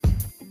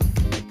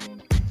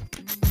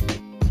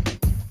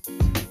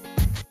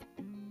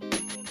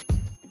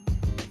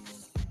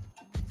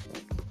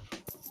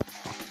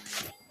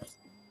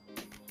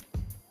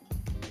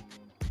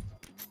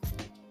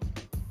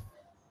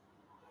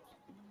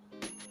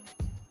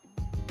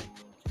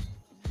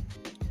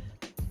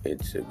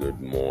It's a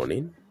good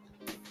morning,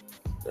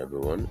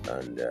 everyone,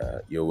 and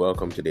you're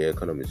welcome to the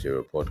Economy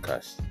Zero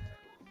podcast.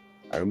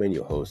 I remain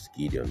your host,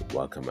 Gideon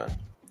Wakama,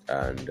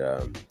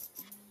 and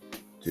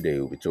today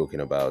we'll be talking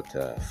about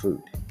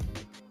food.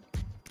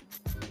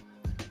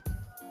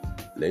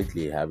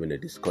 Lately, having a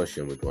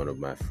discussion with one of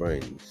my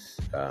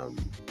friends, uh,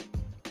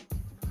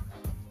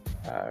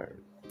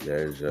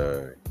 there's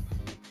an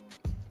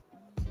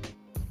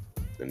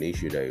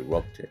issue that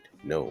erupted.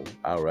 No,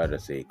 I'd rather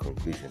say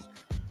conclusion.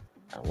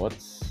 And what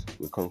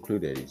we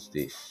concluded is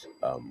this: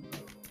 no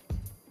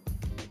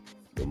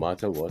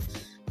matter what,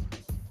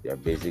 there are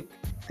basic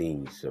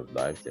things of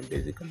life and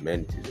basic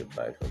amenities of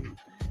life and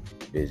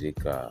basic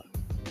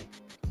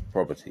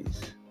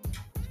properties,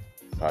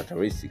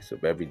 characteristics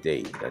of every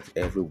day that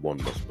everyone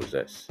must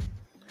possess.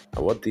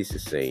 And what this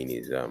is saying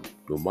is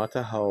no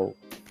matter how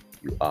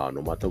you are,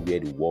 no matter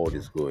where the world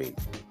is going,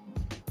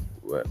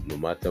 no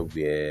matter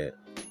where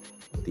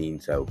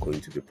things are going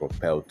to be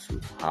propelled to,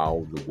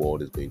 how the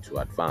world is going to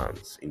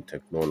advance in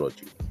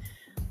technology,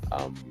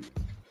 um,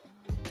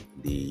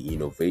 the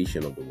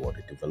innovation of the world,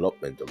 the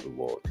development of the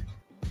world,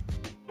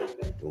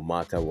 no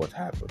matter what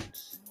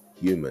happens,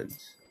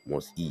 humans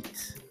must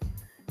eat.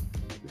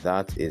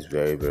 That is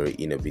very, very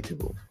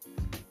inevitable.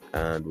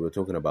 And we're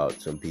talking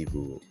about some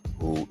people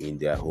who in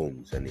their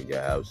homes and in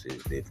their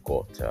houses they've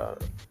got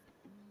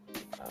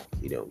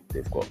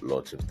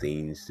lots of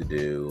things to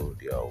do.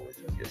 They're always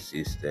on their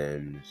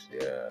systems.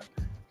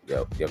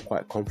 They're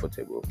quite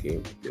comfortable. Okay,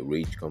 they're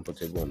rich,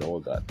 comfortable, and all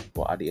that.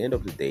 But at the end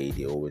of the day,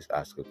 they always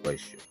ask a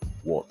question: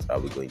 what are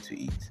we going to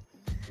eat?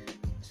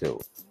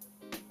 So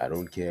I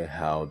don't care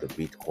how the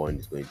Bitcoin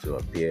is going to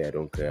appear. I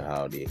don't care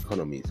how the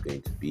economy is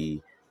going to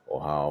be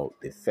or how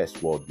the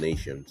first world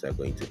nations are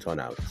going to turn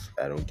out.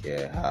 I don't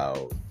care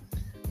how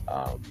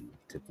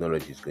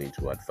technology is going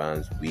to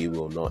advance. We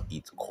will not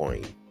eat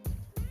coin.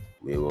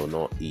 We will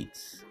not eat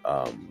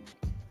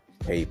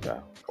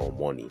paper or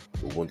money.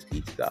 We won't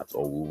eat that,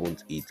 or we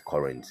won't eat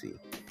currency.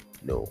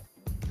 No,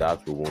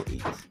 that we won't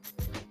eat.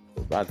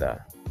 But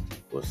rather,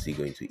 we're still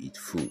going to eat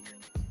food.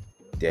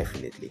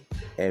 Definitely,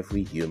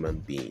 every human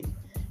being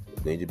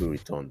is going to be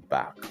returned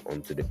back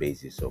onto the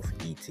basis of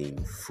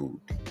eating food.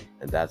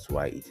 And that's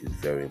why it is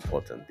very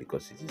important,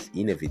 because it is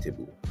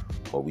inevitable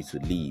for we to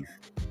live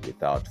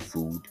without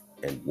food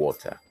and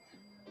water.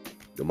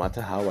 No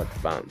matter how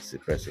advanced a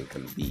person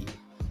can be,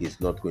 he's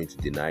not going to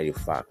deny the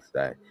fact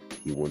that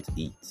he won't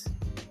eat.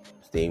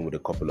 Staying with a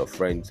couple of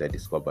friends, I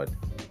discovered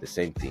the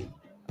same thing.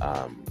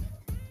 Um,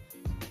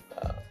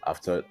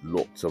 After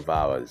lots of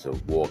hours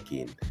of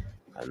walking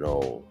and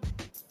all,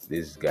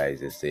 these guys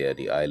they stay at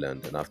the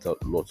island, and after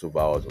lots of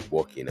hours of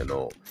walking and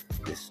all,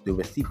 they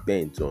were still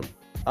bent on,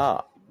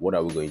 what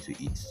are we going to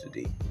eat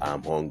today?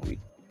 I'm hungry,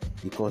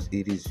 because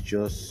it is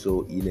just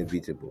so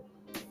inevitable.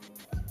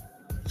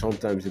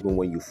 Sometimes even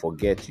when you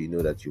forget, you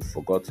know that you've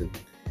forgotten,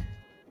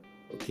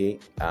 okay,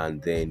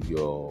 and then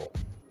you're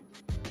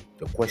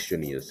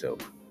questioning yourself.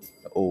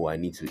 Oh, I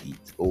need to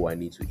eat. Oh, I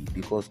need to eat,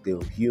 because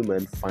the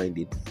human find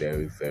it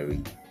very,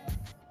 very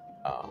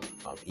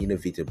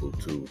inevitable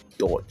to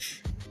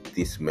dodge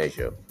this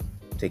measure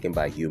taken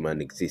by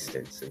human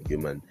existence and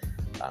human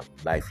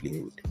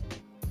livelihood.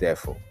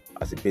 Therefore,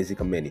 as a basic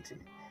amenity,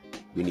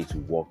 we need to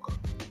work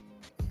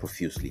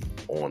profusely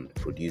on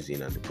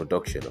producing and the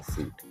production of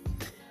food.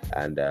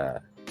 And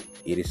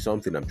it is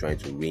something I'm trying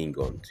to ring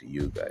on to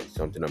you guys,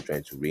 something I'm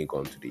trying to ring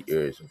on to the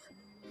ears of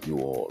you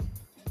all,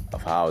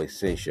 of how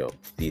essential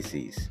this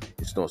is.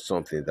 It's not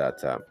something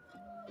that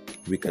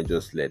we can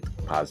just let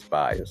pass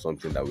by, or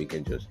something that we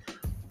can just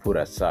put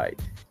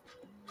aside.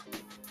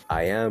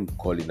 I am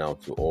calling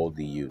out to all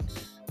the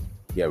youths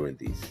hearing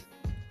this.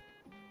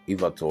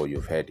 If at all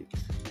you've heard it,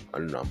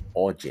 and I'm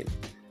urging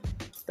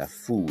that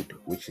food,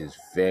 which is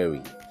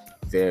very,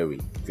 very,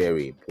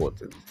 very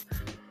important,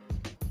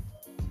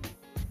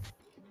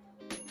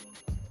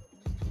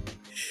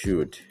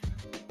 should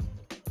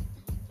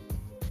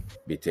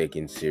be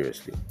taken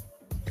seriously.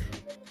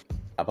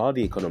 About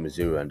the economy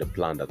zero and the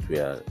plan that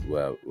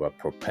we're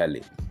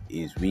propelling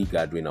is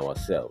regathering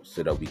ourselves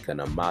so that we can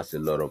amass a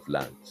lot of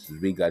land.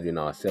 Regathering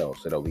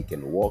ourselves so that we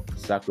can work,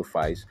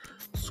 sacrifice,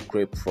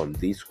 scrape from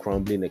this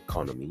crumbling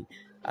economy,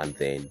 and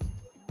then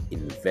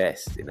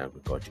invest in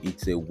agriculture.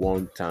 It's a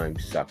one-time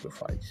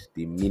sacrifice.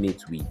 The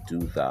minute we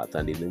do that,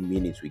 and in the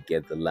minute we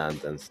get the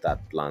land and start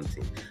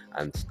planting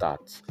and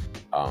start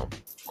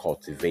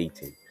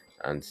cultivating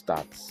and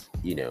start,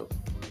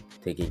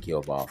 taking care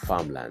of our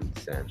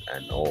farmlands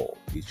and all,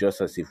 it's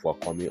just as if we're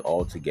coming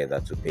all together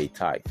to pay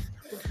tithe.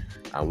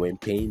 And when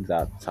paying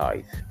that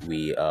tithe,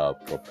 we are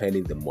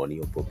propelling the money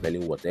or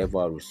propelling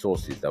whatever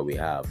resources that we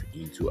have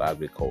into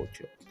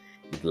agriculture.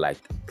 It's like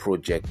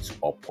project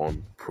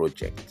upon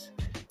project,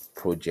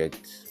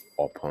 project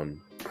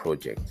upon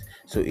project.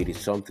 So it is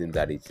something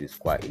that it is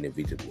quite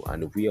inevitable.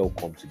 And if we all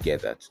come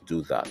together to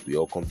do that, we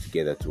all come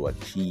together to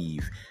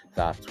achieve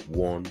that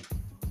one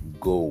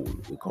goal.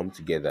 We come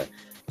together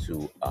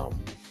to uh,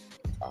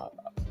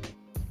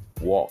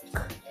 work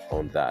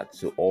on that.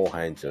 So all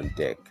hands on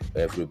deck,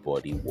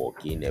 everybody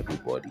working,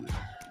 everybody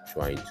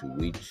trying to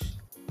reach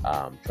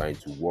trying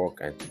to work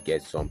and to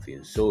get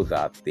something so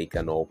that they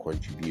can all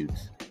contribute.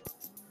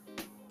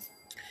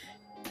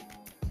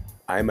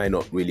 I might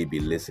not really be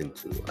listened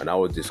to. And I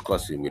was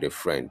discussing with a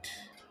friend.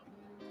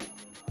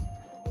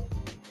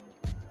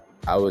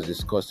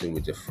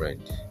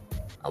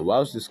 And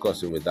whilst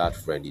discussing with that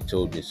friend, he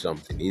told me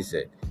something. He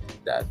said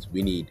that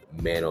we need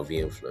men of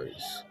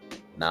influence.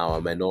 Now, I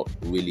might not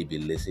really be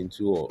listened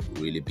to or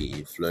really be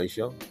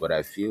influential, but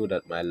I feel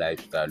that my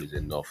lifestyle is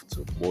enough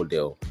to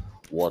model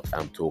what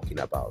I'm talking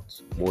about,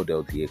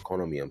 model the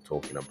economy I'm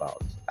talking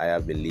about. I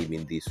have been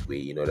living this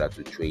way in order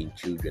to train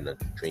children and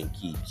to train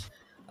kids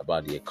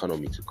about the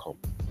economy to come.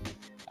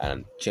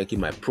 And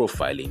checking my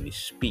profiling, it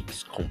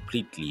speaks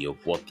completely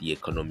of what the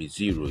economy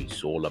zero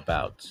is all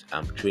about.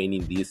 I'm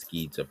training these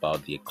kids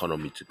about the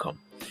economy to come.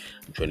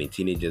 I'm training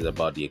teenagers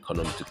about the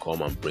economy to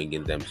come and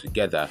bringing them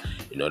together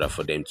in order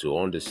for them to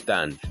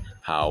understand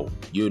how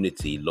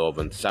unity, love,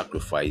 and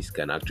sacrifice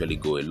can actually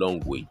go a long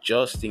way,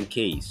 just in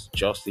case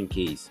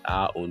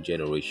our own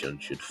generation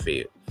should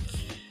fail.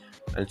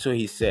 And so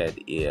he said,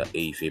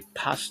 if a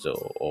pastor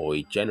or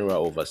a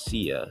general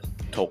overseer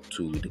talk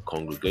to the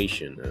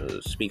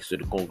congregation, speaks to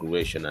the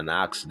congregation and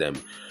asks them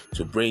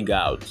to bring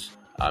out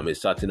a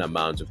certain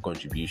amount of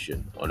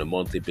contribution on a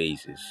monthly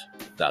basis,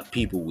 that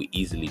people will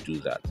easily do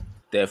that.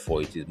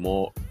 Therefore, it is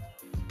more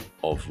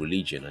of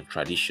religion and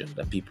tradition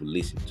that people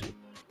listen to.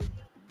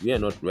 We are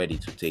not ready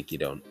to take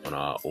it on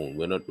our own.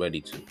 We're not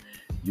ready to.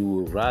 You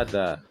will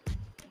rather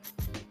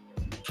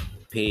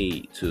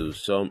pay to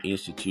some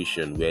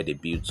institution where they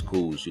build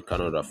schools you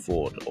cannot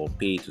afford, or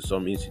pay to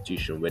some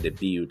institution where they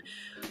build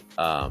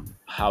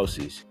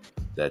houses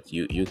that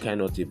you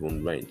cannot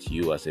even rent,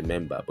 you as a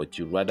member, but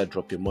you rather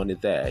drop your money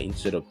there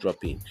instead of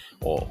dropping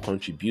or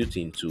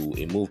contributing to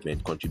a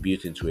movement,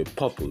 contributing to a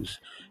purpose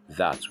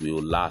that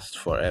will last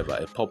forever,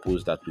 a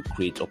purpose that will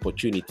create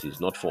opportunities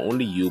not for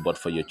only you but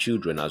for your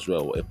children as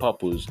well, a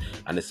purpose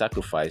and a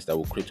sacrifice that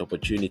will create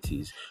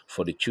opportunities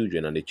for the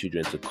children and the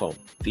children to come.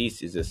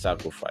 This is a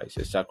sacrifice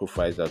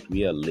that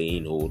we are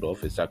laying hold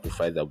of, a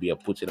sacrifice that we are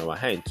putting our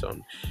hands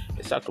on,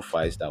 a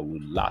sacrifice that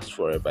will last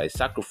forever, a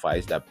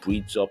sacrifice that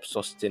breeds up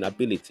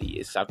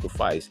sustainability, a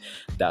sacrifice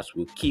that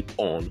will keep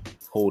on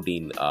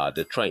holding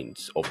the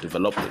trends of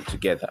development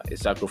together, a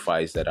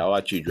sacrifice that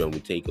our children will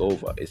take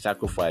over, a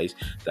sacrifice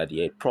that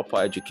a proper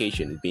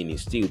education is being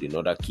instilled in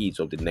other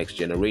kids of the next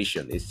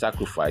generation, a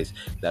sacrifice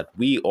that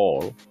we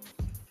all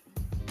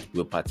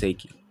will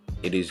partake in.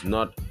 It is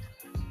not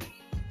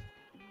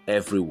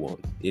everyone.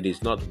 It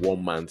is not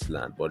one man's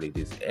land, but it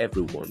is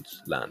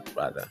everyone's land,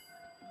 rather.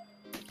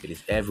 It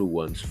is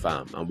everyone's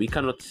farm, and we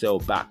cannot sell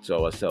back to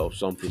ourselves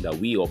something that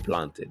we all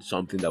planted,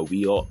 something that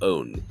we all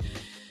own.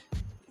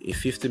 If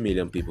 50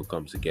 million people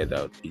come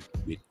together,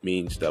 it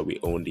means that we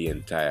own the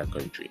entire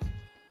country.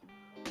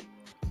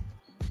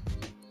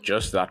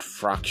 Just that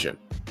fraction.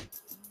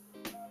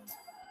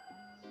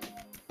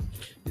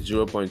 That's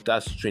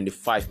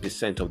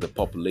 25% of the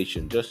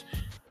population. Just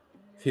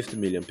 50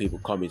 million people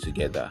coming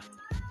together.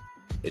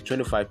 A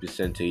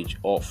 25%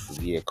 of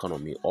the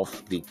economy,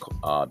 of the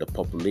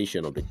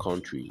population of the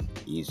country,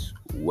 is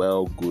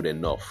well good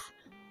enough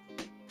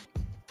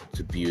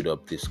to build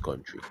up this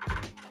country.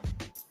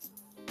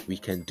 We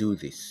can do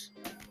this.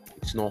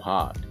 It's not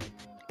hard.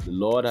 The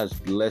Lord has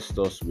blessed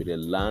us with a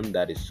land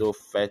that is so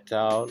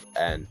fertile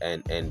and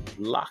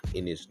black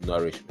in its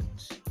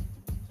nourishment.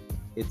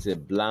 It's a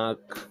black,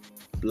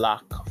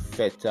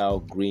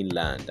 fertile, green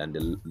land, and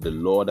the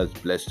Lord has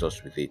blessed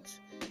us with it.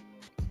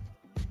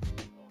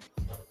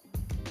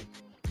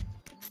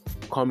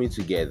 Coming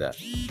together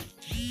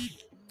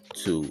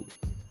to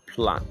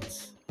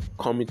plant,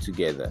 coming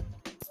together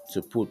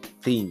to put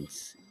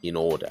things in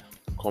order,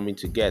 coming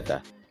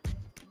together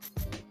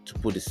to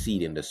put the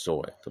seed in the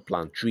soil, to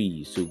plant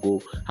trees, to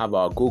go have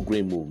our Go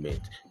Green movement,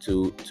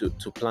 to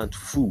plant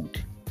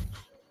food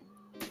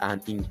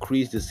and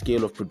increase the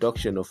scale of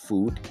production of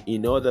food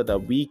in order that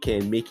we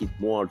can make it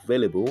more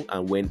available.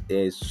 And when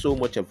there's so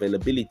much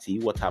availability,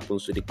 what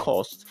happens to the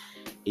cost?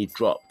 It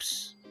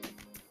drops.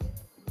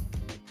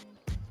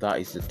 That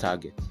is the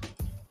target.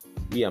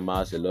 We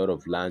amass a lot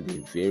of land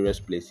in various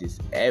places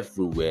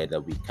everywhere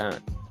that we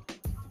can.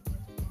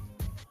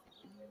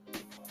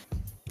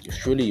 If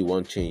truly you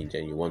want change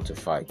and you want to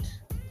fight,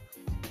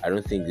 I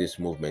don't think this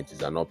movement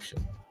is an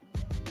option.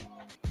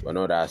 We're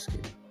not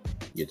asking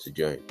you to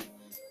join.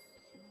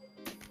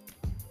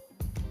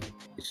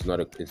 It's not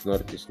a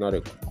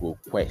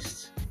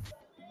request.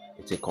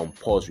 It's a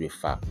compulsory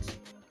fact.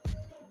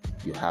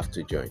 You have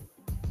to join.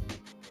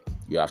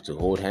 You have to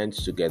hold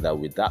hands together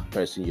with that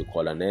person you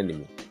call an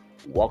enemy.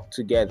 Work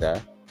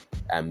together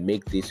and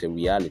make this a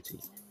reality,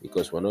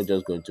 because we're not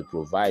just going to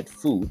provide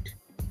food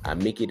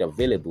and make it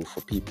available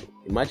for people.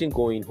 Imagine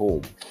going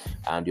home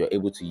and you're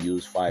able to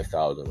use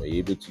 5,000 or you're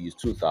able to use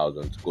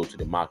 2,000 to go to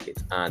the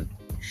market and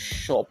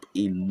shop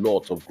a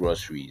lot of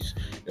groceries.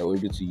 You're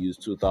able to use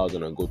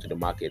 2,000 and go to the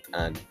market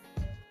and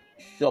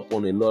shop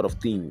on a lot of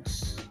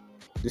things.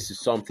 This is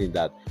something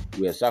that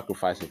we are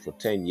sacrificing for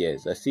 10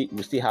 years.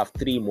 We still have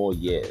 3 more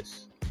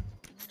years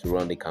to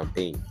run the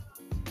campaign.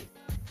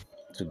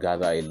 to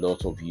gather a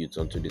lot of youths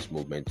onto this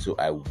movement. So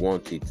I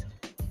want it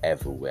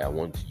everywhere. I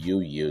want you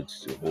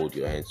youths to hold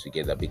your hands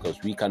together,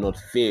 because we cannot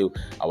fail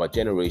our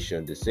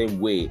generation the same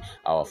way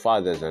our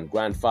fathers and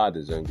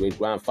grandfathers and great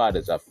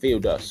grandfathers have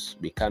failed us.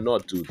 We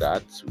cannot do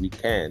that.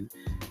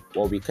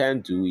 What we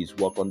can do is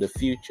work on the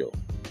future.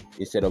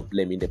 Instead of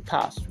blaming the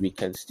past, we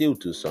can still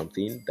do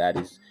something that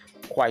is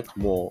quite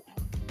more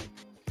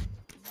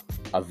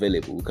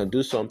available. We can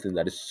do something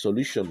that is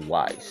solution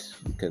wise.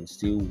 We can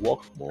still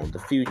work more on the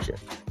future.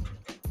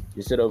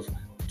 Instead of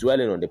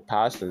dwelling on the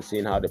past and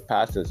seeing how the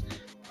past has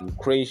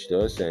encroached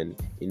us and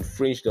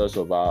infringed us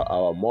of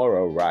our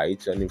moral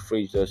rights and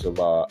infringed us of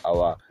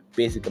our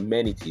basic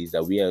amenities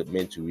that we are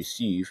meant to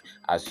receive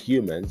as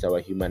humans, our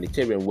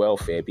humanitarian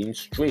welfare being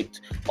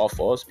stripped of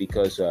us,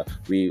 because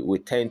we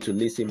tend to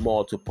listen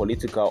more to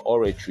political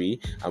oratory,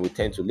 and we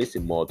tend to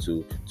listen more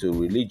to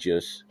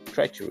religious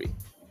treachery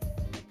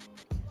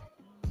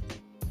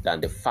than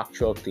the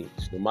factual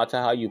things. No matter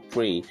how you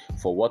pray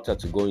for water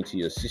to go into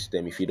your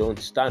system, if you don't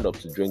stand up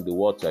to drink the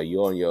water,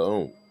 you're on your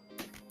own.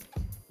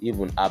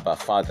 Even Abba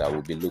Father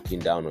will be looking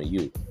down on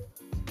you.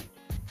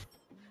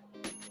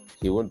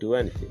 He won't do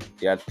anything.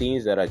 There are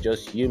things that are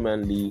just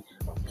humanly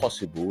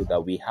possible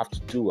that we have to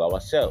do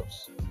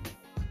ourselves.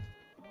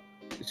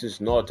 This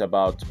is not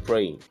about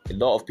praying. A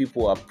lot of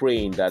people are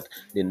praying that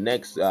the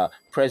next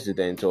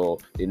president or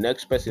the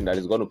next person that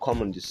is going to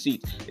come on the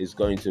seat is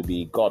going to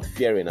be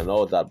God-fearing and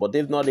all that, but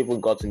they've not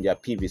even gotten their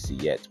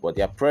PVC yet, but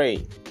they are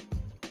praying.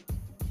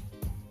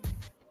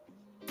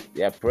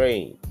 They are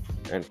praying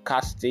and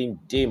casting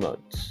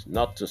demons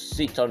not to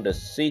sit on the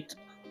seat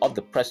of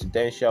the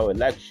presidential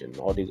election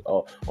or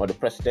the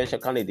presidential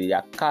candidate. They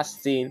are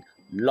casting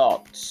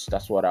lots.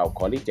 That's what I'll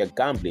call it. They're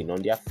gambling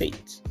on their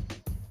fate.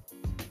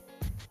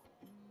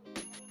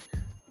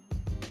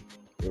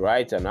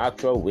 Right? An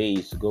actual way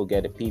is to go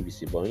get a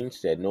PVC, but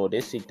instead, no,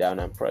 they sit down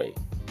and pray.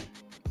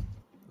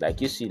 Like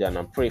you sit down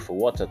and pray for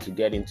water to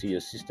get into your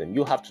system.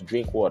 You have to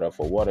drink water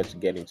for water to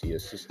get into your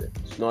system.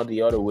 It's not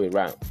the other way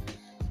around.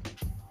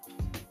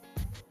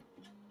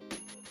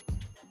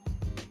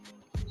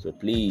 So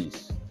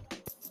please,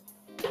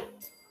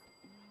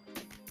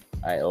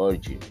 I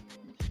urge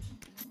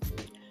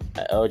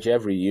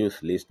every youth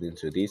listening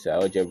to this. I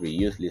urge every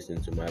youth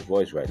listening to my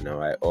voice right now.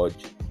 I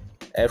urge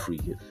every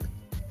youth,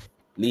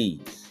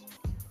 please,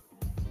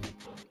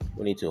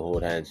 we need to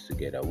hold hands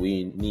together.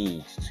 We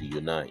need to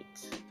unite.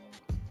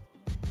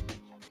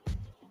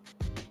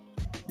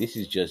 This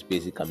is just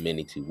basic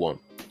amenity 1.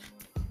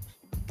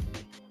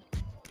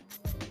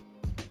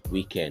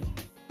 We can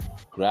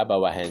grab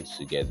our hands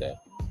together.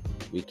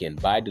 We can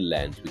buy the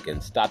land. We can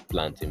start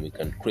planting. We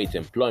can create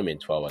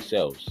employment for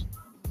ourselves.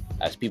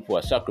 As people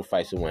are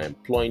sacrificing, we're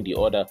employing the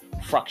other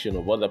fraction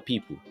of other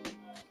people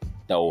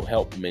that will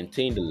help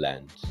maintain the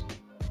lands.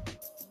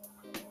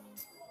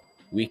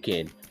 We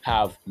can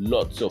have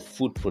lots of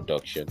food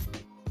production,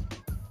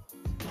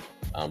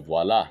 and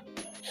voila,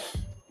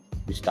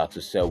 we start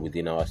to sell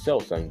within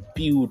ourselves and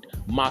build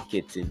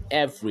markets in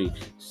every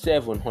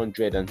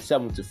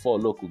 774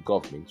 local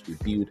governments. We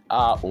build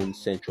our own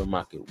central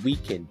market. We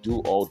can do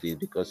all this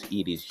because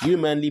it is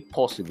humanly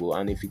possible,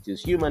 and if it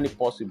is humanly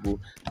possible,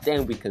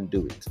 then we can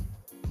do it.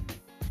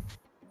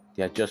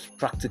 They are just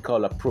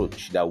practical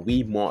approach that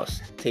we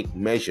must take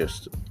measures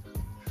to.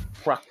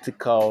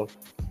 Practical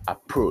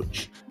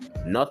approach.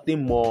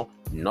 Nothing more,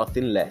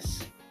 nothing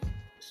less.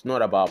 It's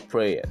not about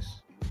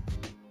prayers.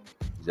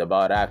 It's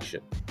about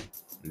action.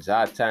 It's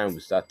our time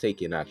we start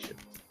taking action.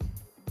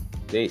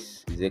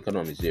 This is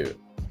Economy Zero.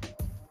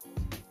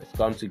 Let's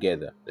come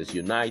together. Let's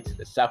unite.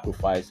 Let's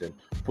sacrifice and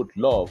put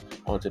love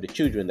onto the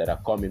children that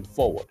are coming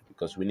forward,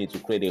 because we need to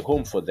create a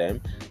home for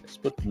them. Let's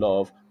put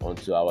love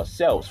onto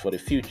ourselves for the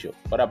future.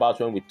 What about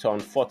when we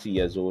turn 40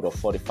 years old or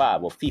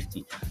 45 or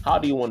 50? How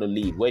do you want to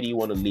live? Where do you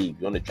want to live?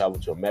 You want to travel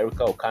to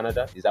America or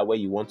Canada? Is that where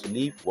you want to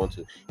live? You want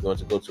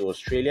to go to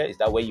Australia? Is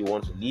that where you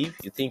want to live?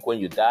 You think when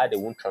you die, they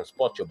won't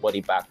transport your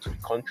body back to the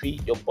country?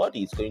 Your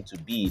body is going to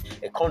be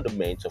a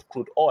condiment of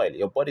crude oil.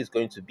 Your body is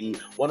going to be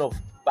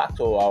back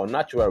to our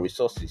natural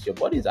resources. Your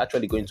body is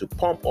actually going to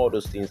pump all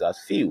those things as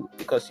fuel,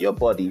 because your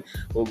body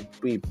will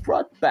be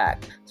brought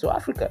back to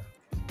Africa.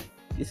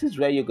 This is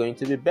where you're going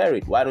to be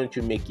buried. Why don't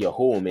you make your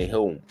home a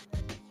home?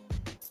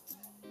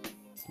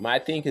 You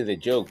might think it's a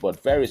joke,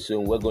 but very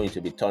soon we're going to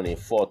be turning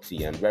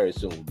 40, and very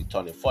soon we'll be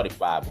turning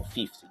 45 or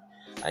 50.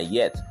 And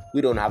yet,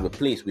 we don't have a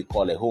place we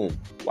call a home.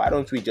 Why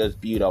don't we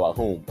just build our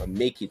home and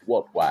make it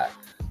worthwhile?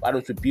 Why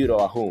don't we build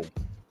our home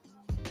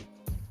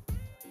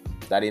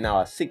that in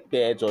our sick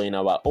beds or in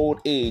our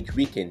old age,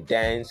 we can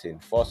dance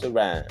and fuss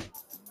around.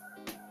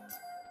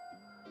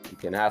 We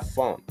can have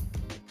fun.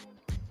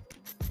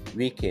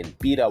 We can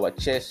beat our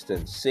chest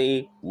and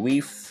say, we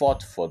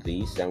fought for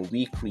this and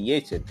we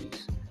created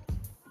this.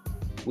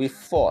 We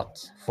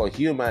fought for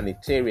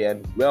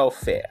humanitarian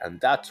welfare,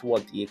 and that's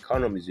what the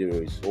Economy Zero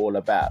is all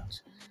about.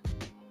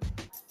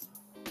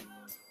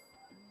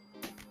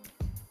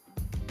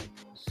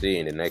 See you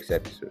in the next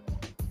episode.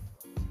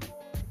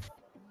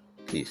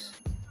 Peace.